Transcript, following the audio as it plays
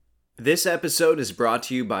This episode is brought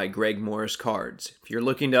to you by Greg Morris Cards. If you're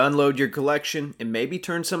looking to unload your collection and maybe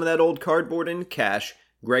turn some of that old cardboard into cash,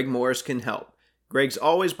 Greg Morris can help. Greg's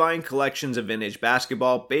always buying collections of vintage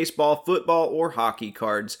basketball, baseball, football, or hockey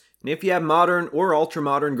cards, and if you have modern or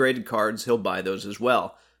ultra-modern graded cards, he'll buy those as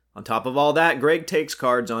well. On top of all that, Greg takes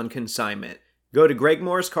cards on consignment. Go to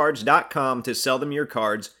gregmorriscards.com to sell them your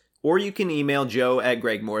cards, or you can email joe at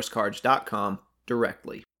gregmorriscards.com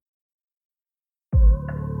directly.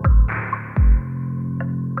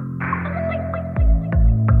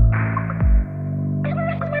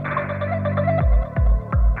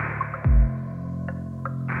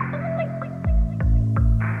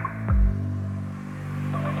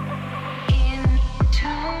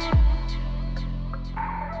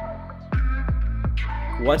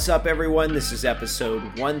 What's up, everyone? This is episode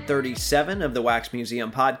 137 of the Wax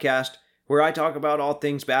Museum podcast, where I talk about all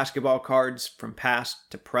things basketball cards from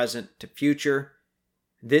past to present to future.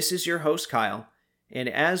 This is your host, Kyle, and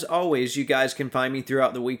as always, you guys can find me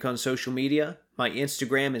throughout the week on social media. My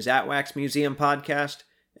Instagram is at Wax Museum Podcast,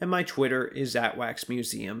 and my Twitter is at Wax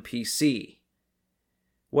Museum PC.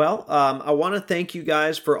 Well, I want to thank you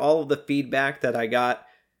guys for all of the feedback that I got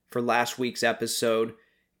for last week's episode.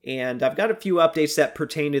 And I've got a few updates that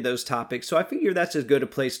pertain to those topics, so I figure that's as good a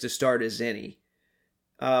place to start as any.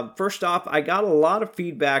 First off, I got a lot of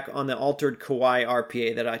feedback on the altered Kawhi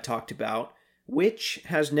RPA that I talked about, which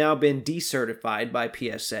has now been decertified by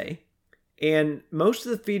PSA. And most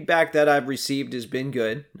of the feedback that I've received has been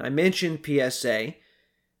good. I mentioned PSA.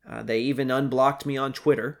 They even unblocked me on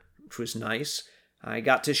Twitter, which was nice. I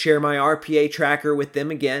got to share my RPA tracker with them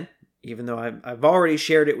again, even though I've already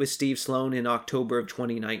shared it with Steve Sloan in October of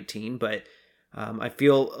 2019, but I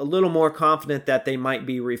feel a little more confident that they might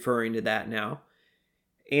be referring to that now.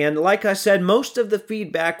 And like I said, most of the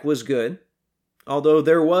feedback was good, although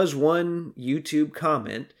there was one YouTube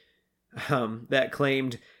comment that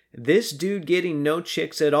claimed, "This dude getting no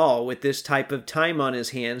chicks at all with this type of time on his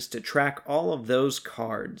hands to track all of those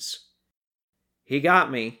cards." He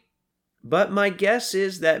got me, but my guess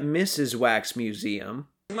is that Mrs. Wax Museum,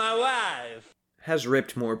 my wife, has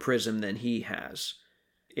ripped more Prism than he has.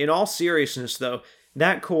 In all seriousness, though,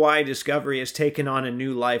 that Kawhi discovery has taken on a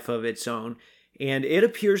new life of its own, and it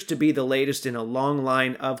appears to be the latest in a long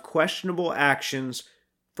line of questionable actions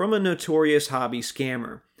from a notorious hobby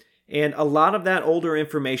scammer. And a lot of that older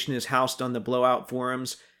information is housed on the Blowout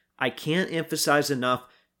forums. I can't emphasize enough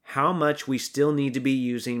how much we still need to be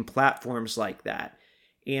using platforms like that.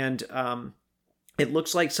 And, it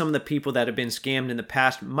looks like some of the people that have been scammed in the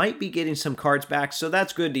past might be getting some cards back, so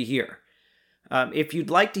that's good to hear. If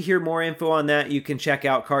you'd like to hear more info on that, you can check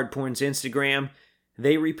out Card Porn's Instagram.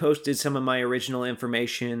 They reposted some of my original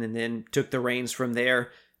information and then took the reins from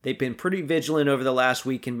there. They've been pretty vigilant over the last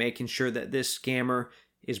week in making sure that this scammer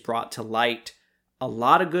is brought to light. A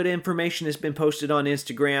lot of good information has been posted on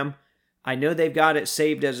Instagram. I know they've got it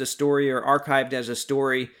saved as a story or archived as a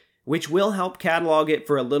story, which will help catalog it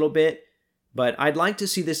for a little bit. But I'd like to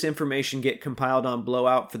see this information get compiled on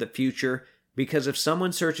Blowout for the future, because if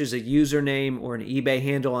someone searches a username or an eBay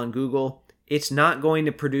handle on Google, it's not going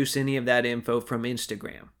to produce any of that info from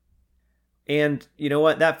Instagram. And you know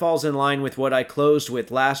what? That falls in line with what I closed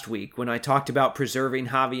with last week when I talked about preserving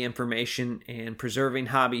hobby information and preserving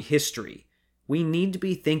hobby history. We need to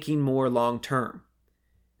be thinking more long term.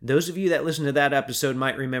 Those of you that listened to that episode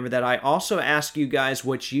might remember that I also asked you guys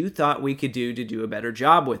what you thought we could do to do a better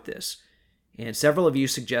job with this. And several of you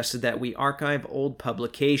suggested that we archive old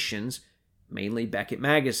publications, mainly Beckett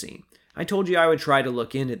Magazine. I told you I would try to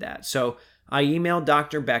look into that. So I emailed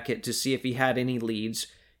Dr. Beckett to see if he had any leads,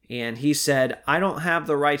 and he said, "I don't have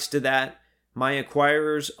the rights to that. My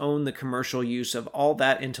acquirers own the commercial use of all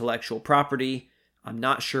that intellectual property. I'm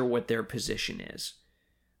not sure what their position is."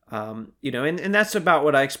 And that's about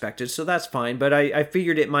what I expected, so that's fine, but I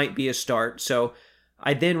figured it might be a start. So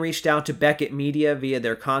I then reached out to Beckett Media via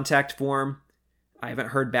their contact form. I haven't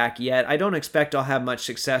heard back yet. I don't expect I'll have much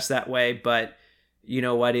success that way, but you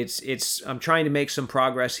know what? I'm trying to make some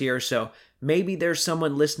progress here, so maybe there's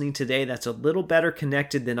someone listening today that's a little better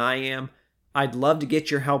connected than I am. I'd love to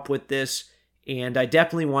get your help with this, and I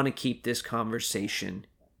definitely want to keep this conversation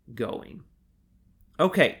going.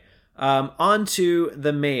 Okay, on to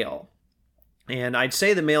the mail. And I'd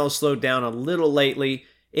say the mail has slowed down a little lately.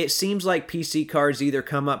 It seems like PC cards either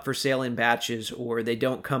come up for sale in batches or they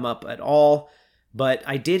don't come up at all. But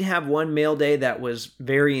I did have one mail day that was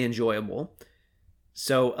very enjoyable.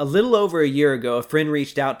 So a little over a year ago, a friend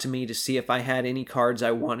reached out to me to see if I had any cards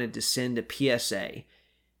I wanted to send to PSA.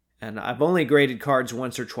 And I've only graded cards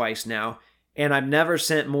once or twice now, and I've never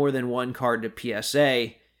sent more than one card to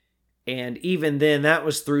PSA. And even then, that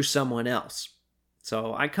was through someone else.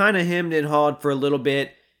 So I kind of hemmed and hawed for a little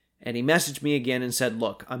bit, and he messaged me again and said,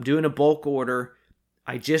 look, I'm doing a bulk order.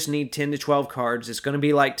 I just need 10 to 12 cards. It's going to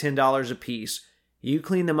be like $10 a piece. You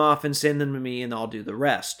clean them off and send them to me, and I'll do the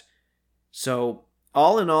rest. So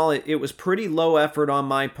all in all, it was pretty low effort on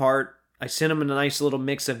my part. I sent him a nice little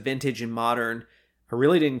mix of vintage and modern. I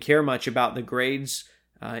really didn't care much about the grades.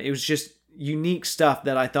 It was just unique stuff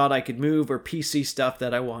that I thought I could move, or PC stuff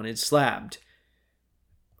that I wanted slabbed.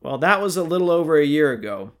 Well, that was a little over a year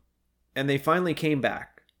ago, and they finally came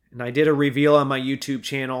back, and I did a reveal on my YouTube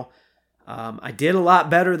channel. I did a lot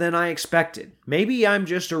better than I expected. Maybe I'm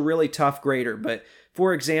just a really tough grader, but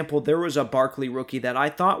for example, there was a Barkley rookie that I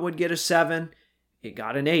thought would get a 7. It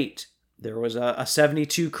got an 8. There was a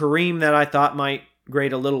 72 Kareem that I thought might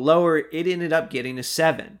grade a little lower. It ended up getting a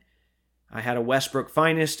 7. I had a Westbrook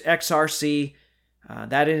Finest XRC.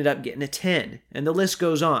 That ended up getting a 10, and the list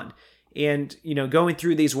goes on. And, going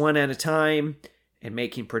through these one at a time and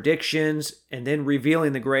making predictions and then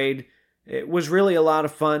revealing the grade, it was really a lot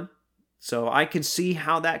of fun. So I could see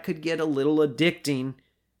how that could get a little addicting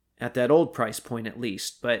at that old price point at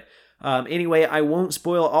least. But anyway, I won't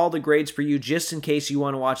spoil all the grades for you just in case you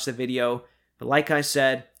want to watch the video. But like I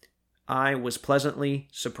said, I was pleasantly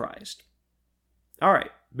surprised. All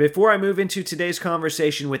right, before I move into today's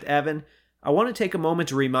conversation with Evan, I want to take a moment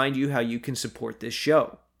to remind you how you can support this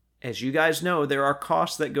show. As you guys know, there are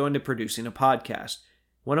costs that go into producing a podcast.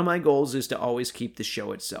 One of my goals is to always keep the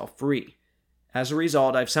show itself free. As a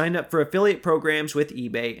result, I've signed up for affiliate programs with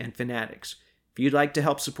eBay and Fanatics. If you'd like to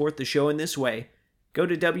help support the show in this way, go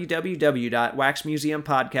to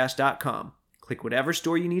www.waxmuseumpodcast.com, click whatever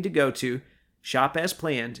store you need to go to, shop as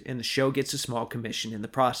planned, and the show gets a small commission in the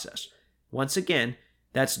process. Once again,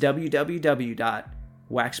 that's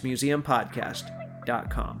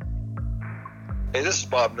www.waxmuseumpodcast.com. Hey, this is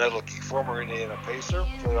Bob Nettleky, former Indiana Pacer.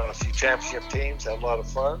 Played on a few championship teams, had a lot of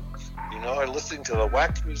fun. I'm listening to the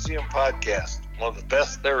Wax Museum podcast, one of the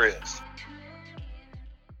best there is.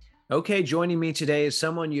 Okay, joining me today is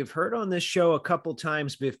someone you've heard on this show a couple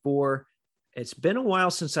times before. It's been a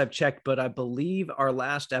while since I've checked, but I believe our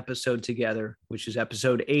last episode together, which is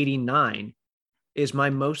episode 89, is my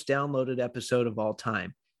most downloaded episode of all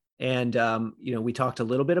time. And, we talked a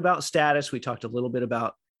little bit about status. We talked a little bit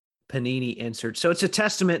about Panini inserts. So it's a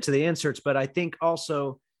testament to the inserts, but I think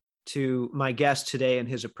also to my guest today and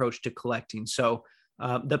his approach to collecting. So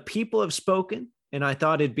the people have spoken, and I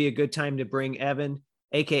thought it'd be a good time to bring Evan,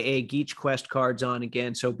 aka Geach Quest Cards, on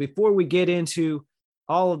again. So before we get into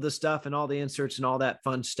all of the stuff and all the inserts and all that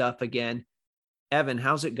fun stuff again, Evan,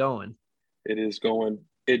 how's it going? It is going.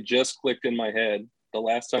 It just clicked in my head. The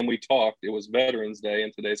last time we talked, it was Veterans Day,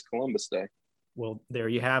 and today's Columbus Day. Well, there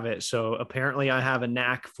you have it. So apparently I have a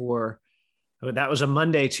knack for, that was a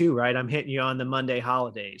Monday too, right? I'm hitting you on the Monday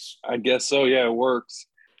holidays. I guess so. Yeah, it works.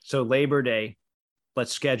 So Labor Day,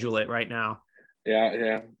 let's schedule it right now.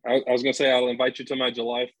 Yeah. I was going to say, I'll invite you to my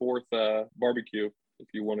July 4th barbecue if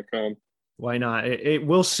you want to come. Why not?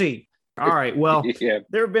 We'll see. All right. Well, yeah.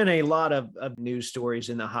 There have been a lot of news stories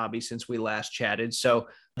in the hobby since we last chatted. So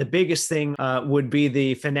the biggest thing would be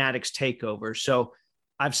the Fanatics takeover. So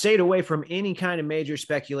I've stayed away from any kind of major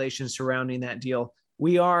speculation surrounding that deal.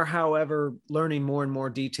 We are, however, learning more and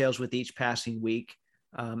more details with each passing week.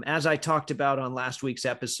 As I talked about on last week's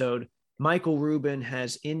episode, Michael Rubin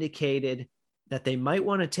has indicated that they might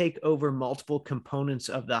want to take over multiple components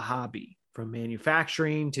of the hobby, from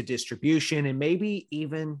manufacturing to distribution and maybe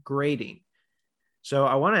even grading. So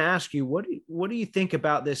I want to ask you, what do you think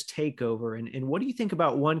about this takeover? And what do you think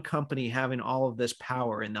about one company having all of this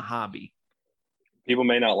power in the hobby? People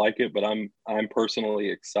may not like it, but I'm personally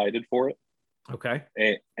excited for it. Okay.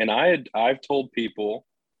 And I've told people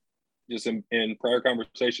just in prior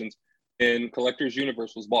conversations, when Collectors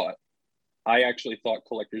Universe was bought, I actually thought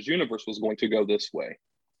Collectors Universe was going to go this way.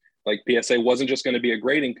 Like, PSA wasn't just going to be a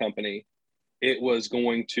grading company. It was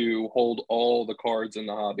going to hold all the cards in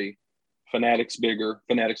the hobby. Fanatics bigger.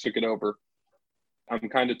 Fanatics took it over. I'm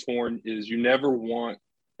kind of torn.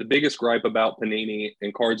 The biggest gripe about Panini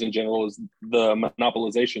and cards in general is the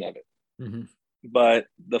monopolization of it. Mm-hmm. But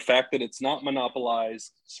the fact that it's not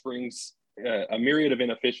monopolized springs a myriad of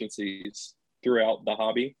inefficiencies throughout the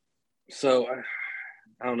hobby. So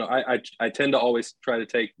I don't know. I tend to always try to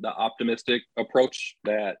take the optimistic approach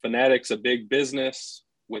that Fanatics, a big business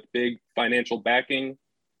with big financial backing,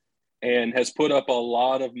 and has put up a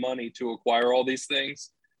lot of money to acquire all these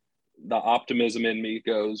things. The optimism in me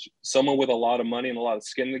goes, someone with a lot of money and a lot of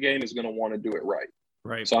skin in the game is going to want to do it right.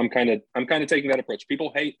 Right. So I'm kind of taking that approach.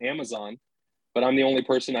 People hate Amazon, but I'm the only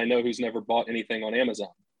person I know who's never bought anything on Amazon.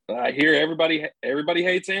 But I hear everybody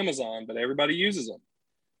hates Amazon, but everybody uses them.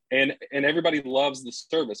 And everybody loves the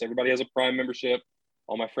service. Everybody has a Prime membership.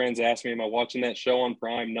 All my friends ask me, am I watching that show on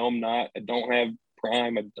Prime? No, I'm not. I don't have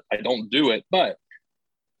Prime. I don't do it. But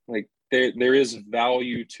like there is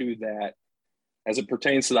value to that. As it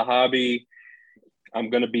pertains to the hobby, I'm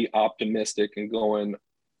going to be optimistic and going,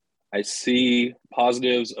 I see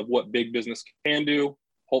positives of what big business can do.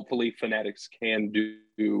 Hopefully Fanatics can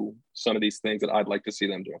do some of these things that I'd like to see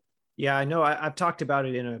them do. Yeah, I know. I've talked about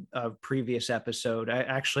it in a previous episode.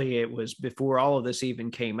 It was before all of this even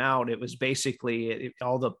came out. It was basically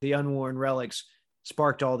all the unworn relics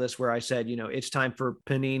sparked all this, where I said, it's time for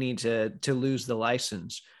Panini to lose the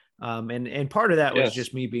license. And part of that was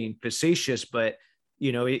just me being facetious, but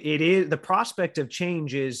it is, the prospect of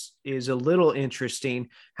change is a little interesting.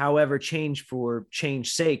 However, change for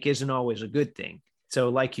change's sake isn't always a good thing. So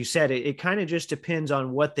like you said, it kind of just depends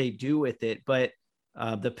on what they do with it. But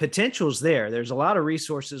the potential's there. There's a lot of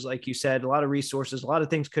resources, like you said, a lot of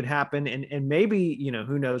things could happen. And maybe,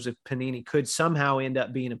 who knows if Panini could somehow end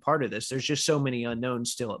up being a part of this. There's just so many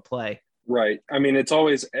unknowns still at play. Right. I mean, it's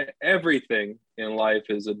always, everything in life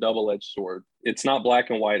is a double-edged sword. It's not black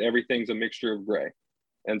and white. Everything's a mixture of gray.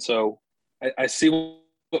 And so I see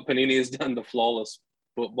what Panini has done to Flawless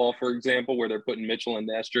Football, for example, where they're putting Mitchell and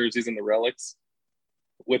Ness jerseys in the relics,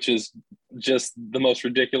 which is just the most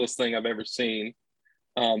ridiculous thing I've ever seen.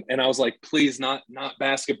 And I was like, please, not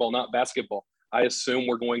basketball. I assume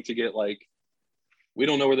we're going to get we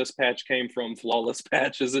don't know where this patch came from, Flawless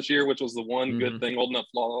patches this year, which was the one good thing holding up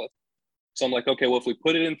Flawless. So I'm like, okay, well, if we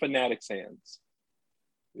put it in Fanatics' hands,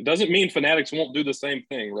 it doesn't mean Fanatics won't do the same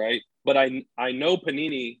thing, right? But I know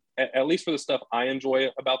Panini, at least for the stuff I enjoy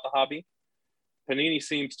about the hobby, Panini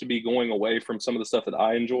seems to be going away from some of the stuff that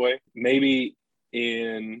I enjoy, maybe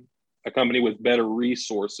in a company with better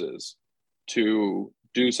resources to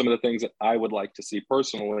do some of the things that I would like to see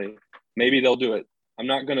personally. Maybe they'll do it. I'm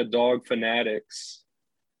not going to dog Fanatics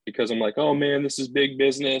because I'm like, oh man, this is big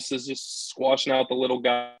business. It's just squashing out the little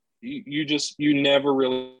guy. You never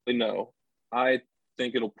really know. I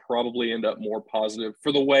think it'll probably end up more positive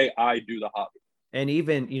for the way I do the hobby. And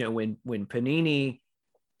even, when Panini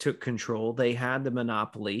took control, they had the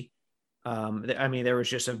monopoly. There was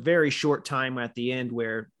just a very short time at the end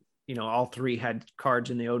where, all three had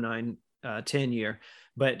cards in the 09-10 year,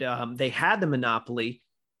 but they had the monopoly.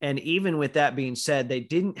 And even with that being said, they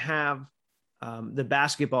didn't have the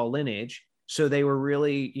basketball lineage. So they were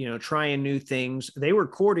really, trying new things. They were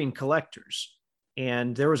courting collectors.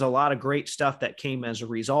 And there was a lot of great stuff that came as a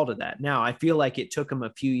result of that. Now, I feel like it took them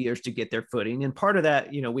a few years to get their footing. And part of that,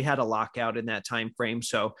 we had a lockout in that time frame.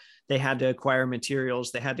 So they had to acquire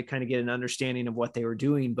materials. They had to kind of get an understanding of what they were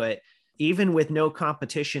doing. But even with no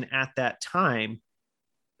competition at that time,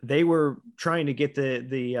 they were trying to get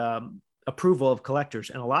the approval of collectors.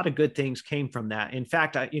 And a lot of good things came from that. In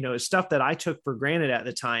fact, stuff that I took for granted at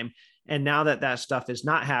the time. And now that stuff is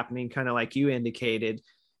not happening, kind of like you indicated,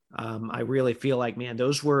 I really feel like, man,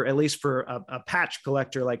 those were, at least for a patch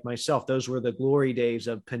collector like myself, those were the glory days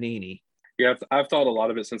of Panini. Yeah, I've thought a lot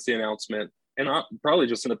of it since the announcement, and probably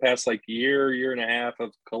just in the past year and a half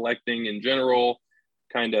of collecting in general,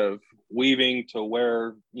 kind of weaving to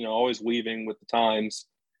where, always weaving with the times,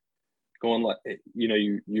 going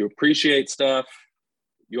you appreciate stuff.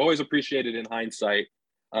 You always appreciate it in hindsight.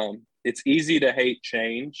 It's easy to hate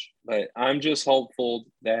change, but I'm just hopeful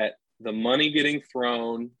that the money getting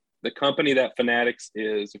thrown, the company that Fanatics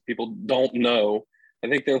is, if people don't know, I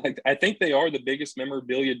think they are the biggest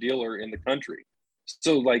memorabilia dealer in the country.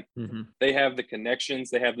 So they have the connections,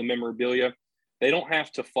 they have the memorabilia. They don't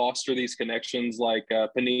have to foster these connections like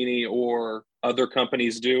Panini or other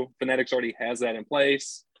companies do. Fanatics already has that in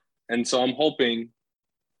place. And so I'm hoping,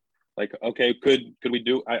 okay, could we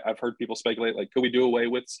do, I've heard people speculate, could we do away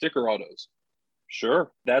with sticker autos?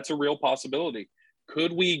 Sure, that's a real possibility.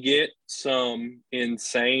 Could we get some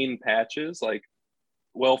insane patches?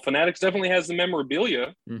 Fanatics definitely has the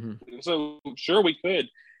memorabilia. Mm-hmm. So sure, we could.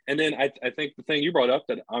 And then I think the thing you brought up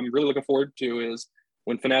that I'm really looking forward to is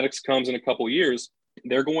when Fanatics comes in a couple years,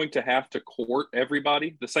 they're going to have to court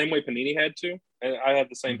everybody the same way Panini had to. And I had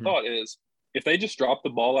the same thought is, if they just drop the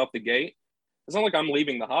ball out the gate, it's not like I'm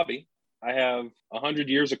leaving the hobby. I have 100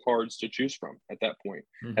 years of cards to choose from at that point.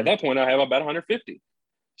 Mm-hmm. At that point, I have about 150.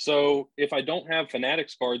 So if I don't have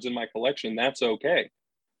Fanatics cards in my collection, that's okay.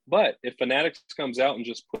 But if Fanatics comes out and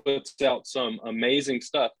just puts out some amazing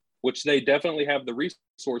stuff, which they definitely have the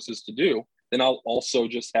resources to do, then I'll also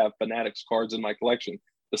just have Fanatics cards in my collection.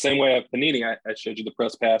 The same way I have Panini, I showed you the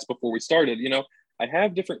press pass before we started. I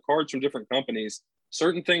have different cards from different companies.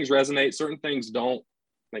 Certain things resonate, certain things don't.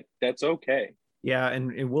 That's okay. Yeah,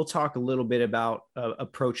 and we'll talk a little bit about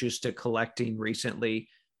approaches to collecting recently.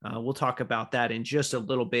 We'll talk about that in just a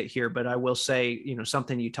little bit here, but I will say,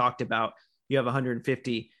 something you talked about, you have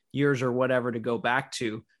 150 years or whatever to go back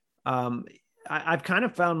to. I've kind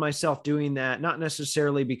of found myself doing that, not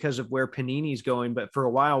necessarily because of where Panini's going, but for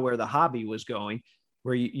a while where the hobby was going,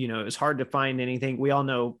 where, it was hard to find anything. We all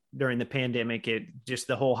know during the pandemic,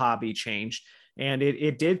 the whole hobby changed. And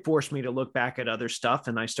it did force me to look back at other stuff,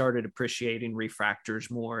 and I started appreciating refractors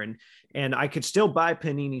more. And I could still buy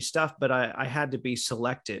Panini stuff, but I had to be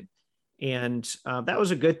selective. And that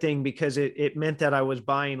was a good thing because it meant that I was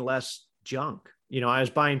buying less junk. I was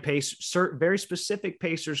buying certain very specific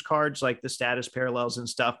Pacers cards like the status parallels and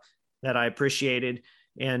stuff that I appreciated.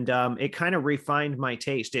 And it kind of refined my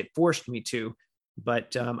taste. It forced me to,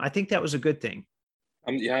 but I think that was a good thing.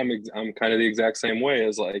 I'm kind of the exact same way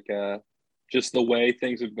as like, just the way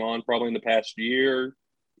things have gone probably in the past year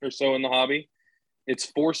or so in the hobby. It's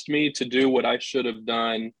forced me to do what I should have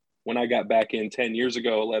done when I got back in 10 years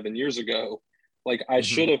ago, 11 years ago. Like I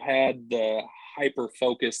should have had the hyper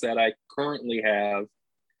focus that I currently have,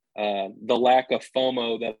 the lack of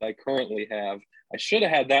FOMO that I currently have. I should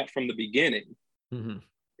have had that from the beginning.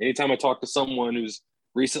 Anytime I talk to someone who's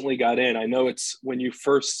recently got in, I know it's when you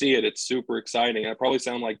first see it, it's super exciting. I probably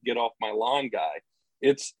sound like get off my lawn guy.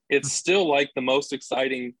 It's still like the most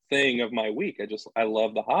exciting thing of my week. I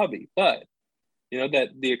love the hobby, but that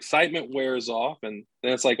the excitement wears off, and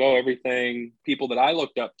then it's like, oh, everything people that I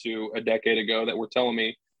looked up to a decade ago that were telling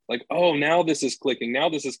me like, oh, now this is clicking.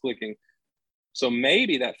 So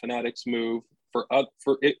maybe that Fanatics move for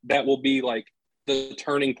it, that will be like the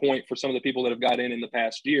turning point for some of the people that have got in the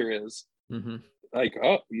past year is like,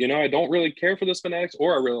 oh, I don't really care for this Fanatics,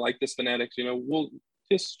 or I really like this Fanatics. We'll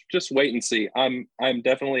just wait and see. I'm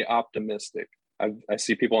definitely optimistic. I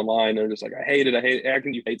see people online, they're just like, I hate it. How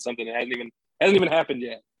can you hate something that hasn't even happened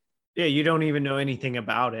yet? Yeah, you don't even know anything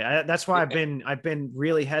about it. That's why I've been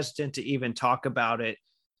really hesitant to even talk about it,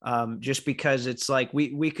 just because it's like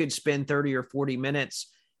we could spend 30 or 40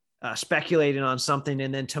 minutes speculating on something,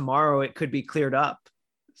 and then tomorrow it could be cleared up.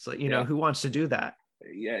 So who wants to do that?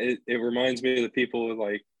 Yeah, it reminds me of the people who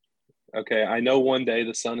like, okay, I know one day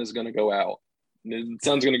the sun is going to go out. The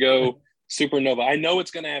sun's going to go supernova. I know it's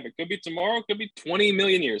going to happen. Could be tomorrow. Could be 20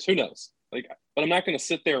 million years. Who knows? Like, but I'm not going to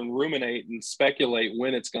sit there and ruminate and speculate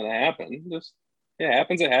when it's going to happen. Just, it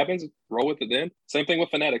happens. It happens. Roll with it then. Same thing with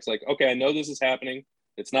Fanatics. Like, okay, I know this is happening.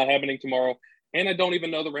 It's not happening tomorrow. And I don't even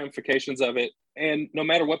know the ramifications of it. And no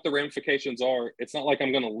matter what the ramifications are, it's not like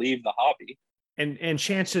I'm going to leave the hobby. And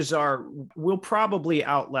chances are we'll probably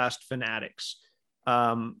outlast Fanatics.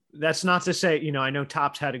 That's not to say, I know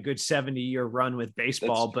Topps had a good 70-year run with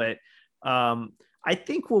baseball, but I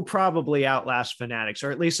think we'll probably outlast Fanatics,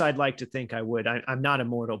 or at least I'd like to think I would. I'm not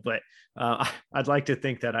immortal, but I'd like to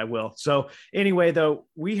think that I will. So anyway, though,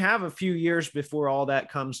 we have a few years before all that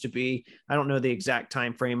comes to be. I don't know the exact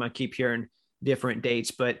time frame. I keep hearing different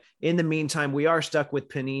dates, but in the meantime, we are stuck with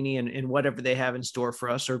Panini and whatever they have in store for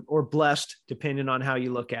us, or blessed, depending on how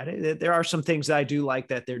you look at it. There are some things that I do like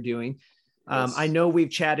that they're doing. Yes. I know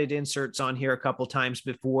we've chatted inserts on here a couple times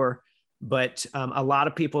before, but a lot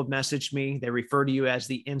of people have messaged me. They refer to you as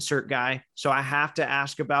the insert guy. So I have to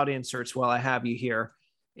ask about inserts while I have you here.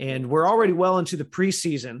 And we're already well into the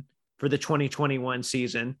preseason for the 2021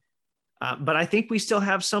 season. But I think we still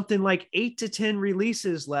have something like 8 to 10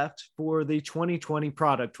 releases left for the 2020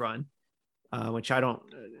 product run, which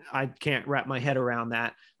I can't wrap my head around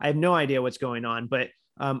that. I have no idea what's going on, but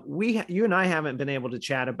you and I haven't been able to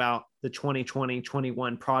chat about the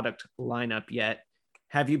 2020-21 product lineup yet.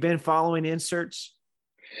 Have you been following inserts?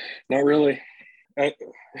 Not really.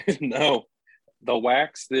 No. The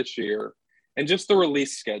wax this year and just the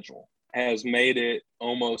release schedule has made it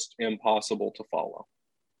almost impossible to follow.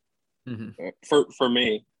 Mm-hmm. For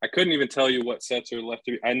me, I couldn't even tell you what sets are left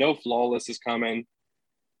to be. I know Flawless is coming.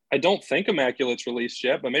 I don't think Immaculate's released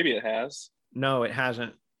yet, but maybe it has. No, it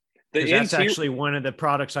hasn't. That's actually one of the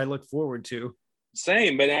products I look forward to.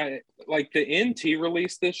 Same, but like the NT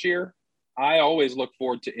release this year, I always look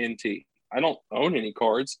forward to NT. I don't own any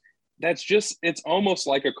cards. It's almost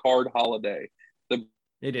like a card holiday.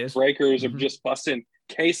 It is. Breakers are just busting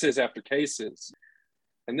cases after cases.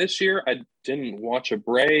 And this year, I didn't watch a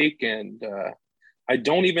break, and I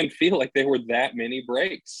don't even feel like there were that many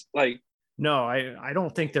breaks. Like, no, I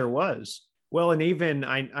don't think there was. Well, and even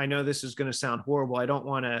I know this is going to sound horrible. I don't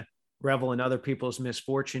want to revel in other people's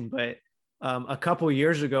misfortune, but a couple of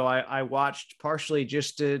years ago, I watched partially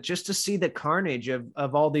just to see the carnage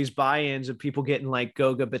of all these buy-ins of people getting like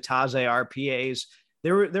Goga Batase RPAs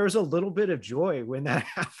there was a little bit of joy when that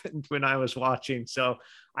happened when I was watching. So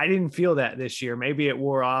I didn't feel that this year. Maybe it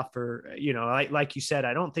wore off, or, like you said,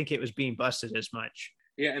 I don't think it was being busted as much.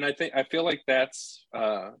 Yeah. And I feel like that's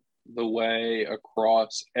the way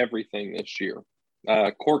across everything this year.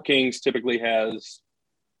 Court Kings typically has,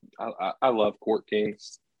 I love Court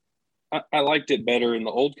Kings. I liked it better in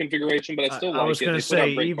the old configuration, but I still like it. I was going to say,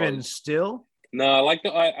 even cards. Still? No,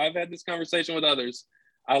 I've had this conversation with others.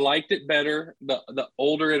 I liked it better, the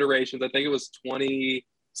older iterations. I think it was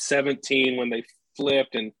 2017 when they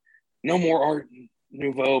flipped and no more Art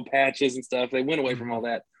Nouveau patches and stuff. They went away from all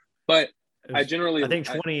that. But I think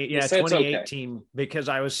 2018, okay. Because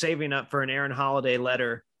I was saving up for an Aaron Holiday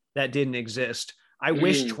letter that didn't exist. I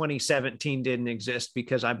wish 2017 didn't exist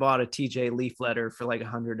because I bought a TJ Leaf letter for like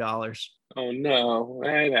 $100. Oh no,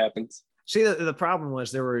 it happens. See, the problem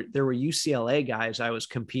was there were UCLA guys I was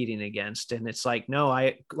competing against, and it's like, no,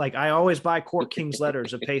 I always buy Court Kings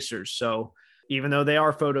letters of Pacers. So even though they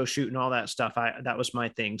are photo shoot and all that stuff, that was my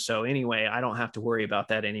thing. So anyway, I don't have to worry about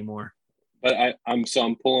that anymore. But I'm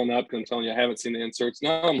pulling up because I'm telling you, I haven't seen the inserts.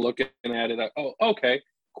 Now I'm looking at it. Oh, okay.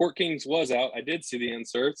 Court Kings was out. I did see the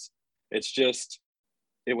inserts. It's just,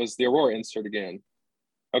 it was the Aurora insert again.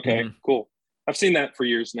 Okay, cool. I've seen that for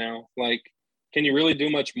years now. Like, can you really do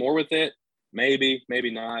much more with it? Maybe,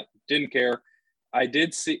 maybe not. Didn't care. I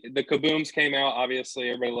did see the Kabooms came out. Obviously,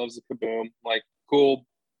 everybody loves the Kaboom. Like, cool.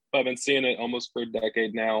 I've been seeing it almost for a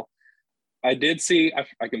decade now. I did see,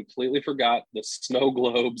 I completely forgot the snow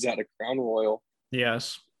globes out of Crown Royal.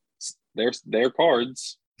 Yes. They're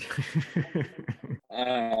cards.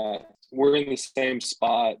 We're in the same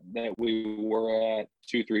spot that we were at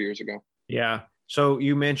 2-3 years ago. Yeah. So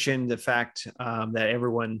you mentioned the fact that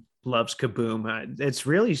everyone loves Kaboom. It's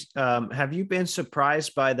really, have you been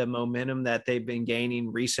surprised by the momentum that they've been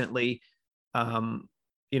gaining recently?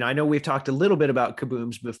 I know we've talked a little bit about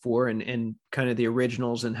Kabooms before and kind of the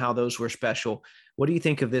originals and how those were special. What do you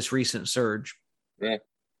think of this recent surge? Yeah.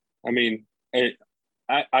 I mean,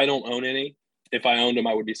 I don't own any. If I owned them,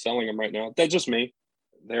 I would be selling them right now. That's just me.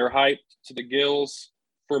 They're hyped to the gills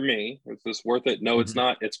for me. Is this worth it? No, it's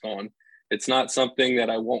not. It's gone. It's not something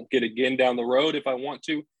that I won't get again down the road if I want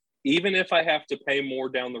to, even if I have to pay more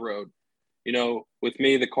down the road. With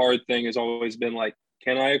me, the card thing has always been like,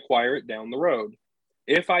 can I acquire it down the road?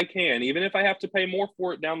 If I can, even if I have to pay more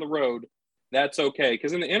for it down the road, that's okay.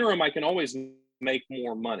 Because in the interim, I can always make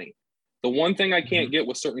more money. The one thing I can't get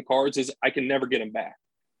with certain cards is I can never get them back.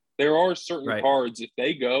 There are certain cards, if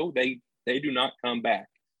they go, they do not come back.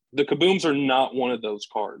 The Kabooms are not one of those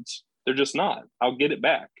cards. They're just not. I'll get it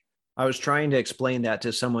back. I was trying to explain that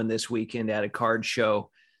to someone this weekend at a card show.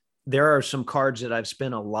 There are some cards that I've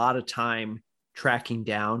spent a lot of time tracking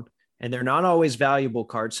down, and they're not always valuable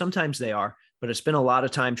cards. Sometimes they are, but I spent a lot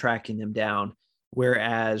of time tracking them down.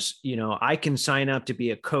 Whereas, I can sign up to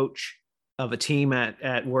be a coach of a team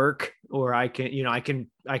at work, or I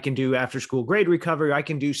can do after school grade recovery. I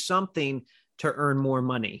can do something to earn more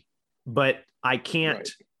money, but I can't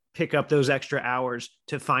pick up those extra hours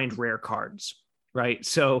to find rare cards. Right.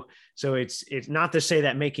 So it's not to say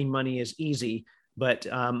that making money is easy, but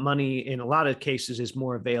money in a lot of cases is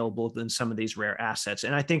more available than some of these rare assets.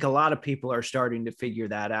 And I think a lot of people are starting to figure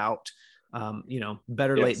that out.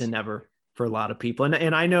 Better late than never for a lot of people.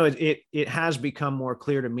 And I know it has become more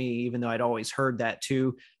clear to me, even though I'd always heard that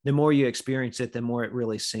too. The more you experience it, the more it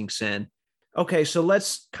really sinks in. Okay. So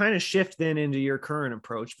let's kind of shift then into your current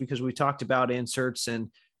approach, because we talked about inserts, and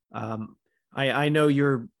I know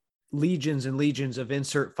you're legions and legions of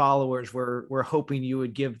insert followers. We're hoping you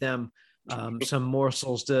would give them some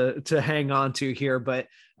morsels to hang on to here, but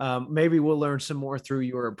maybe we'll learn some more through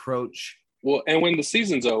your approach. Well, and when the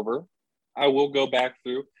season's over, I will go back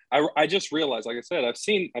through. I just realized, like I said, I've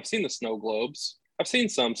seen the snow globes. I've seen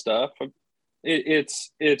some stuff.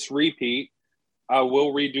 It's repeat. I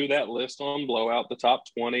will redo that list on Blowout, the top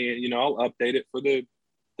 20. I'll update it for the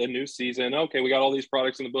new season. Okay, we got all these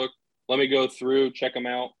products in the book. Let me go through, check them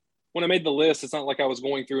out. When I made the list, it's not like I was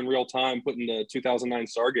going through in real time, putting the 2009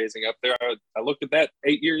 Stargazing up there. I looked at that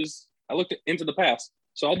 8 years. I looked into the past.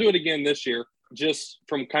 So I'll do it again this year, just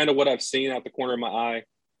from kind of what I've seen out the corner of my eye.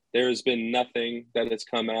 There's been nothing that has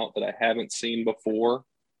come out that I haven't seen before.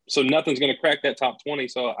 So nothing's going to crack that top 20.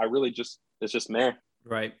 So I really it's just meh.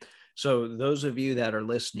 Right. So those of you that are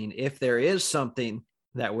listening, if there is something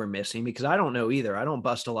that we're missing, because I don't know either, I don't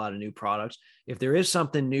bust a lot of new products. If there is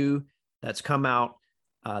something new that's come out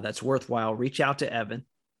that's worthwhile, reach out to Evan.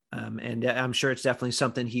 And I'm sure it's definitely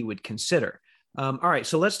something he would consider. All right.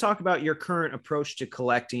 So let's talk about your current approach to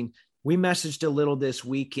collecting. We messaged a little this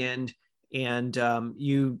weekend, And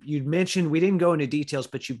you mentioned, we didn't go into details,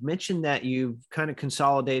 but you've mentioned that you've kind of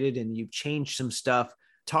consolidated and you've changed some stuff.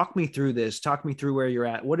 Talk me through this. Talk me through where you're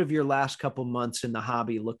at. What have your last couple months in the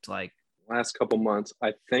hobby looked like? Last couple months,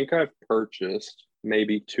 I think I've purchased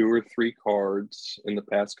maybe 2 or 3 cards in the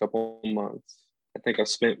past couple months. I think I've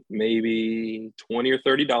spent maybe $20 or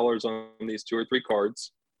 $30 on these 2 or 3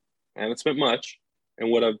 cards. I haven't spent much. And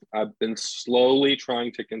what I've been slowly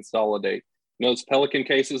trying to consolidate. You know, those Pelican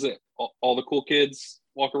cases that all the cool kids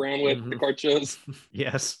walk around with, the card shows?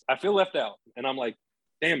 Yes. I feel left out. And I'm like,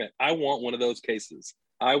 damn it, I want one of those cases.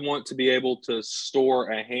 I want to be able to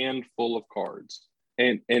store a handful of cards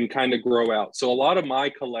and kind of grow out. So a lot of my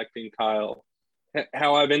collecting, Kyle,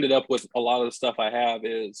 how I've ended up with a lot of the stuff I have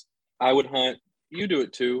is I would hunt, you do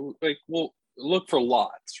it too, like, well, look for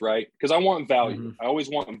lots, right? Because I want value. I always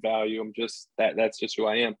want value. I'm just that's just who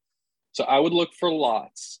I am. So I would look for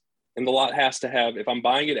lots, and the lot has to have, if I'm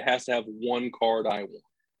buying it, it has to have one card I want.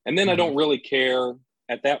 And then I don't really care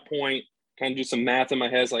at that point, kind of do some math in my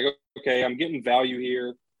head. It's like, okay, I'm getting value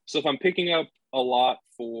here. So if I'm picking up a lot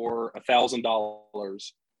for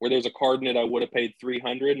 $1,000 where there's a card in it I would have paid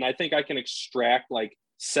 $300, and I think I can extract like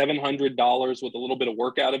 $700 with a little bit of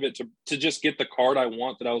work out of it to just get the card I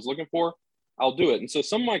want that I was looking for, I'll do it. And so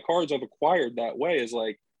some of my cards I've acquired that way is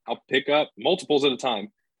like, I'll pick up multiples at a time,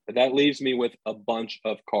 but that leaves me with a bunch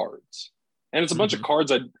of cards. And it's a bunch of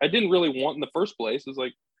cards I didn't really want in the first place. It's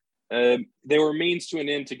like, they were means to an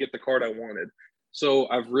end to get the card I wanted. So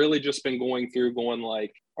I've really just been going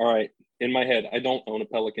like, all right, in my head, I don't own a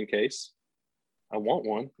Pelican case. I want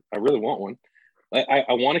one. I really want one. I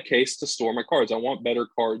want a case to store my cards. I want better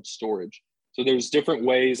card storage. So there's different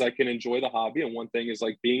ways I can enjoy the hobby. And one thing is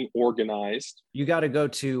like being organized. You got to go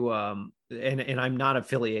to, and I'm not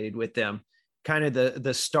affiliated with them, kind of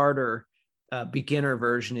the starter beginner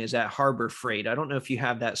version is at Harbor Freight. I don't know if you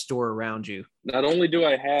have that store around you. Not only do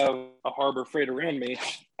I have a Harbor Freight around me,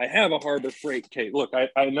 I have a Harbor Freight case. Look,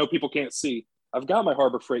 I know people can't see. I've got my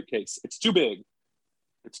Harbor Freight case. It's too big.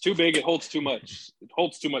 It's too big. It holds too much. It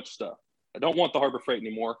holds too much stuff. I don't want the Harbor Freight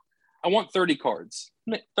anymore. I want 30 cards,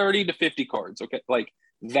 30 to 50 cards. Okay. Like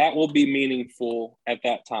that will be meaningful at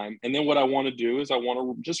that time. And then what I want to do is I want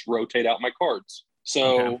to just rotate out my cards.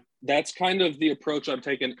 So that's kind of the approach I've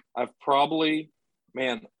taken. I've probably,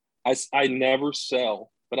 I never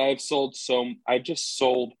sell, but I've just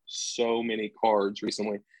sold so many cards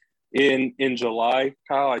recently. In July,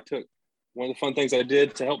 Kyle, I took one of the fun things I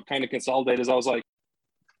did to help kind of consolidate is I was like,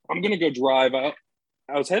 I'm going to go drive out.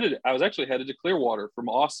 I was actually headed to Clearwater, from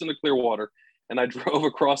Austin to Clearwater. And I drove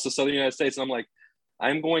across the southern United States. And I'm like,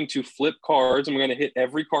 I'm going to flip cards. I'm going to hit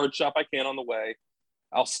every card shop I can on the way.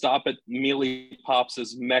 I'll stop at Mealy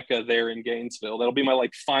Pops' Mecca there in Gainesville. That'll be my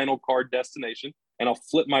like final card destination. And I'll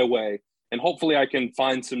flip my way. And hopefully I can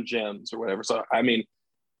find some gems or whatever. So, I mean,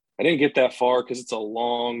 I didn't get that far because it's a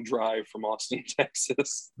long drive from Austin,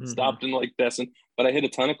 Texas. Stopped in like Destin. But I hit a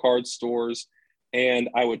ton of card stores. And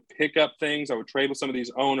I would pick up things. I would trade with some of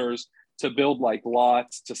these owners to build like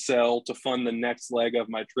lots to sell to fund the next leg of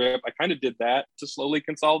my trip. I kind of did that to slowly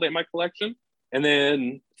consolidate my collection. And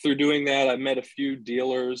then through doing that, I met a few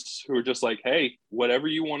dealers who were just like, hey, whatever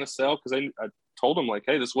you want to sell. Because I told them like,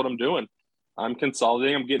 hey, this is what I'm doing. I'm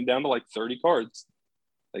consolidating. I'm getting down to like 30 cards.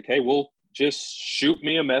 Like, hey, well, just shoot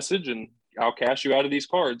me a message and I'll cash you out of these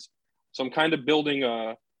cards. So I'm kind of building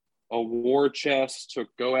a war chest to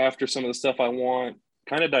go after some of the stuff I want,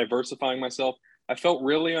 kind of diversifying myself. I felt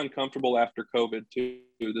really uncomfortable after COVID too.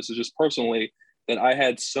 This is just personally that I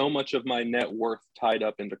had so much of my net worth tied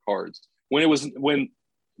up into cards. When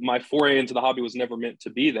my foray into the hobby was never meant to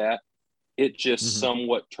be that, it just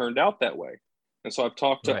somewhat turned out that way. And so I've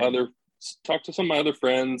talked to some of my other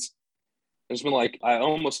friends. It's been like, I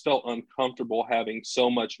almost felt uncomfortable having so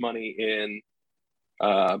much money in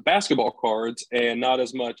basketball cards and not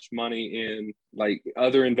as much money in like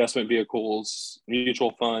other investment vehicles,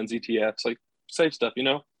 mutual funds, ETFs, like safe stuff, you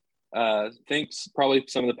know. Think probably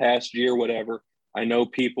some of the past year, whatever. I know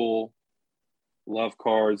people love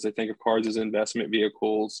cards. They think of cards as investment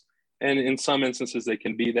vehicles. And in some instances, they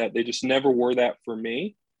can be that. They just never were that for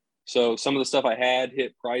me. So some of the stuff I had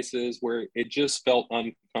hit prices where it just felt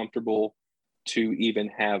uncomfortable to even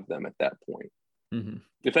have them at that point.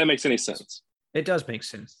 If that makes any sense. It does make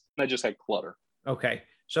sense. I just had clutter. Okay.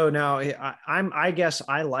 So now I guess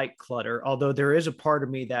I like clutter, although there is a part of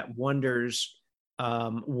me that wonders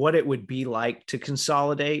what it would be like to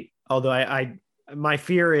consolidate. Although my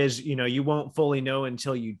fear is, you know, you won't fully know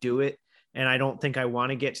until you do it. And I don't think I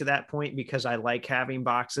want to get to that point because I like having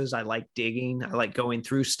boxes. I like digging. I like going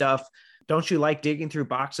through stuff. Don't you like digging through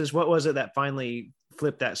boxes? What was it that finally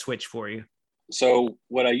flipped that switch for you? So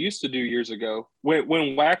what I used to do years ago,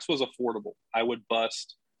 when wax was affordable, I would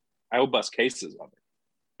bust cases of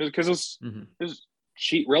it because it was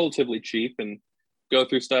cheap, relatively cheap, and go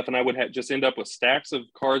through stuff. And I would just end up with stacks of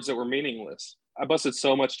cards that were meaningless. I busted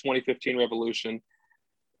so much 2015 Revolution,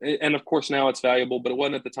 and of course now it's valuable, but it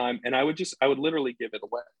wasn't at the time. And I would literally give it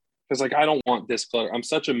away because like I don't want this clutter. I'm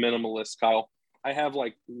such a minimalist, Kyle. I have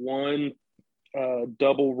like one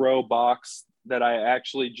double row box that I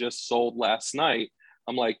actually just sold last night.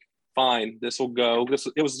 I'm like, fine, this will go.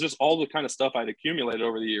 It was just all the kind of stuff I'd accumulated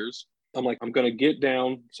over the years. I'm like, I'm gonna get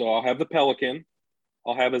down. So I'll have the Pelican,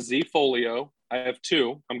 I'll have a Z Folio. I have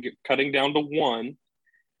two. I'm cutting down to one.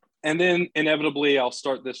 And then inevitably I'll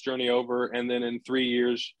start this journey over. And then in 3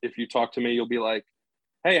 years, if you talk to me, you'll be like,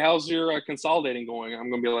 hey, how's your consolidating going? I'm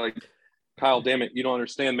going to be like, Kyle, damn it. You don't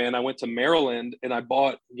understand, man. I went to Maryland and I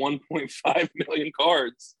bought 1.5 million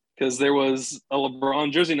cards because there was a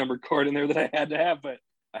LeBron jersey numbered card in there that I had to have, but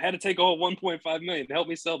I had to take all 1.5 million to help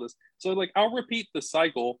me sell this. So like, I'll repeat the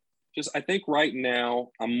cycle. Just, I think right now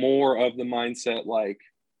I'm more of the mindset, like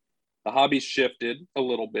the hobby's shifted a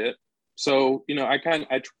little bit. So, you know,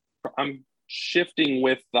 I'm shifting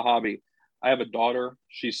with the hobby. I have a daughter,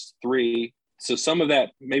 she's 3. So some of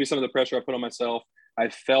that, maybe some of the pressure I put on myself, I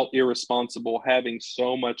felt irresponsible having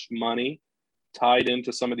so much money tied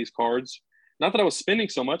into some of these cards. Not that I was spending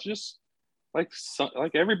so much, just like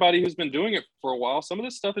everybody who's been doing it for a while, some of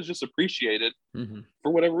this stuff is just appreciated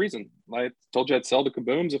for whatever reason. I told you I'd sell the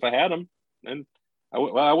Kabooms if I had them, and I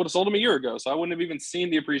would have sold them a year ago. So I wouldn't have even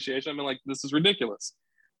seen the appreciation. I've been like, this is ridiculous.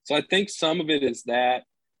 So I think some of it is that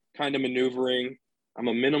kind of maneuvering. I'm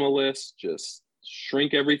a minimalist, just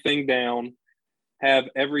shrink everything down, have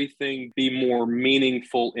everything be more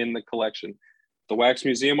meaningful in the collection. The Wax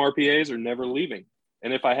Museum RPAs are never leaving.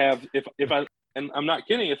 And if I, and I'm not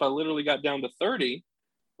kidding, if I literally got down to 30,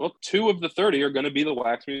 well, 2 of the 30 are going to be the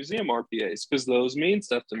Wax Museum RPAs because those mean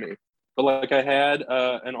stuff to me. But like I had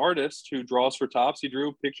an artist who draws for Topps. He drew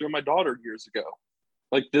a picture of my daughter years ago.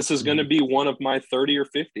 Like this is going to be one of my 30 or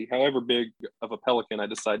 50, however big of a Pelican I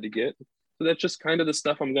decide to get. So that's just kind of the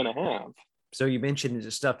stuff I'm going to have. So you mentioned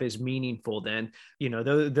the stuff is meaningful then, you know,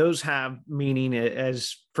 those have meaning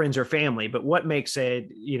as friends or family, but what makes a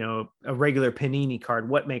regular Panini card,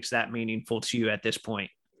 what makes that meaningful to you at this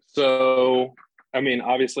point? So, I mean,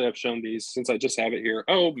 obviously I've shown these since I just have it here.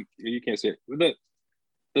 Oh, you can't see it.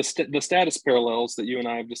 The status parallels that you and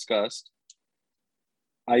I have discussed,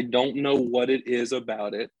 I don't know what it is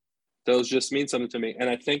about it. Those just mean something to me. And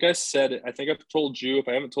I think I said it. I think I've told you. If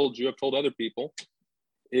I haven't told you, I've told other people.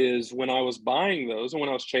 Is when I was buying those and when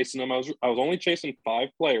I was chasing them, I was only chasing 5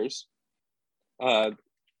 players. And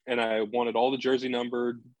I wanted all the jersey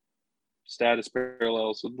numbered status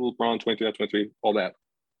parallels, LeBron 23 23, all that.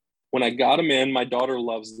 When I got them in, my daughter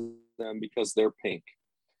loves them because they're pink.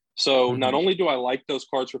 So not only do I like those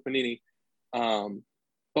cards for Panini,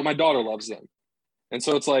 but my daughter loves them. And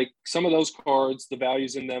so it's like some of those cards, the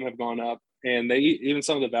values in them have gone up, and even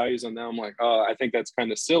some of the values on them, I'm like, oh, I think that's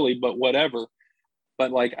kind of silly, but whatever.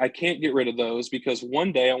 But like, I can't get rid of those because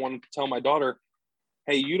one day I wanted to tell my daughter,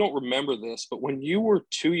 hey, you don't remember this, but when you were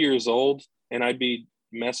 2 years old and I'd be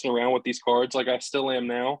messing around with these cards like I still am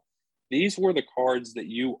now, these were the cards that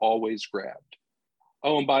you always grabbed.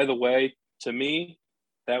 Oh, and by the way, to me,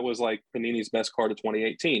 that was like Panini's best card of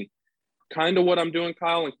 2018. Kind of what I'm doing,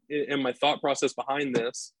 Kyle, and my thought process behind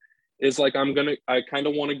this is like, I kind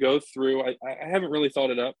of want to go through, I haven't really thought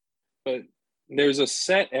it up, but there's a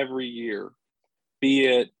set every year, be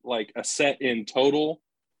it like a set in total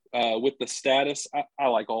with the status. I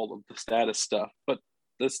like all of the status stuff, but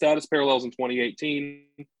the status parallels in 2018,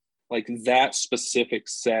 like that specific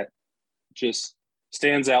set just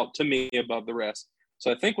stands out to me above the rest. So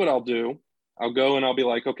I think what I'll do, I'll go and I'll be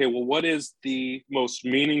like, okay, well, what is the most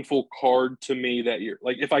meaningful card to me that year?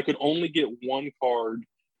 Like if I could only get one card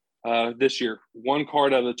this year, one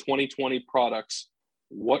card out of the 2020 products,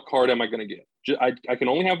 what card am I going to get? I can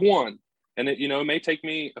only have one. And it may take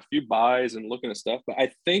me a few buys and looking at stuff, but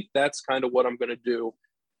I think that's kind of what I'm going to do.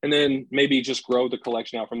 And then maybe just grow the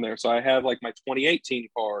collection out from there. So I have like my 2018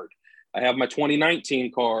 card. I have my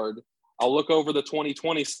 2019 card. I'll look over the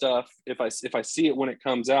 2020 stuff. If I see it when it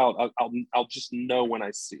comes out, I'll just know when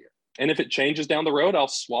I see it. And if it changes down the road, I'll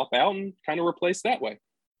swap out and kind of replace that way.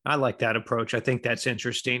 I like that approach. I think that's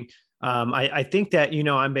interesting. I think that,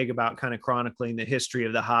 I'm big about kind of chronicling the history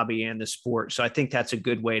of the hobby and the sport. So I think that's a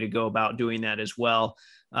good way to go about doing that as well.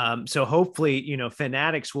 So hopefully,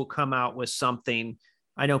 Fanatics will come out with something.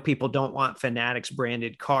 I know people don't want Fanatics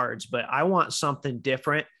branded cards, but I want something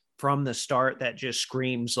different from the start that just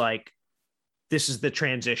screams like, this is the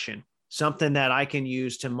transition. something that I can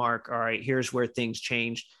use to mark, all right, here's where things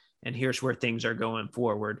changed and here's where things are going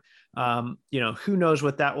forward. Who knows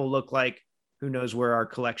what that will look like? Who knows where our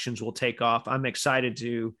collections will take off? I'm excited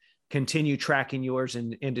to continue tracking yours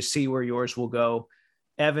and to see where yours will go.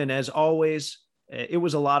 Evan, as always, it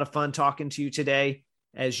was a lot of fun talking to you today.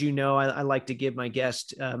 As you know, I like to give my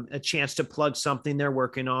guests a chance to plug something they're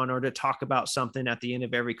working on or to talk about something at the end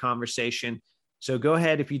of every conversation. So go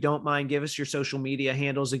ahead, if you don't mind, give us your social media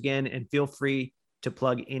handles again, and feel free to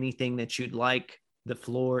plug anything that you'd like. The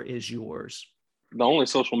floor is yours. The only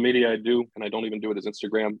social media I do, and I don't even do it, is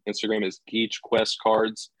Instagram. Instagram is Geach Quest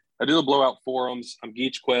Cards. I do the Blowout forums. I'm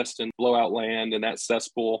Geach Quest and Blowout Land and that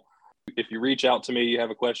cesspool. If you reach out to me, you have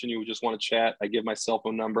a question, you just want to chat, I give my cell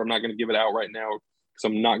phone number. I'm not going to give it out right now because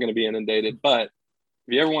I'm not going to be inundated. But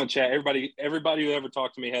if you ever want to chat, everybody who ever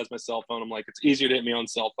talked to me has my cell phone. I'm like, it's easier to hit me on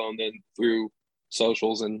cell phone than through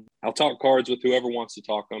socials. And I'll talk cards with whoever wants to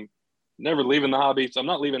talk them. Never leaving the hobby, so I'm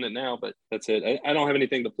not leaving it now, but that's it. I don't have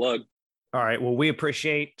anything to plug. All right. Well, we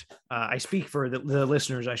appreciate, I speak for the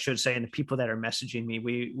listeners, I should say, and the people that are messaging me.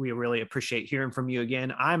 We really appreciate hearing from you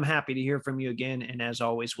again. I'm happy to hear from you again. And as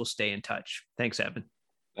always, we'll stay in touch. Thanks, Evan.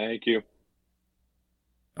 Thank you.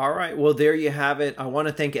 All right. Well, there you have it. I want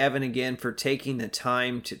to thank Evan again for taking the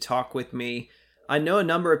time to talk with me. I know a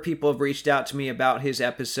number of people have reached out to me about his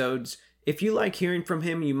episodes. If you like hearing from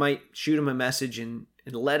him, you might shoot him a message and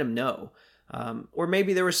let him know. Or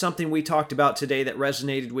maybe there was something we talked about today that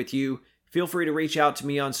resonated with you. Feel free to reach out to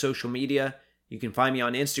me on social media. You can find me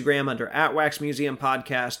on Instagram under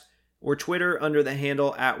 @WaxMuseumPodcast or Twitter under the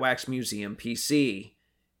handle @WaxMuseumPC.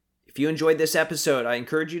 If you enjoyed this episode, I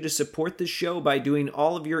encourage you to support the show by doing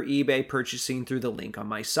all of your eBay purchasing through the link on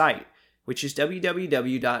my site, which is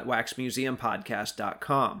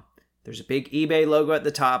www.waxmuseumpodcast.com. There's a big eBay logo at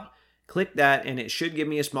the top. Click that and it should give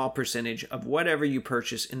me a small percentage of whatever you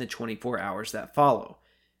purchase in the 24 hours that follow.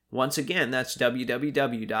 Once again, that's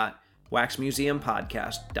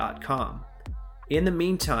www.waxmuseumpodcast.com. In the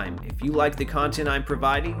meantime, if you like the content I'm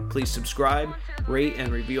providing, please subscribe, rate,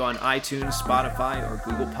 and review on iTunes, Spotify, or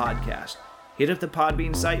Google Podcast. Hit up the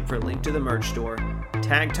Podbean site for a link to the merch store,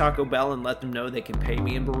 tag Taco Bell and let them know they can pay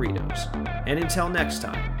me in burritos. And until next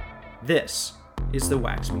time, this is the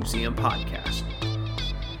Wax Museum Podcast.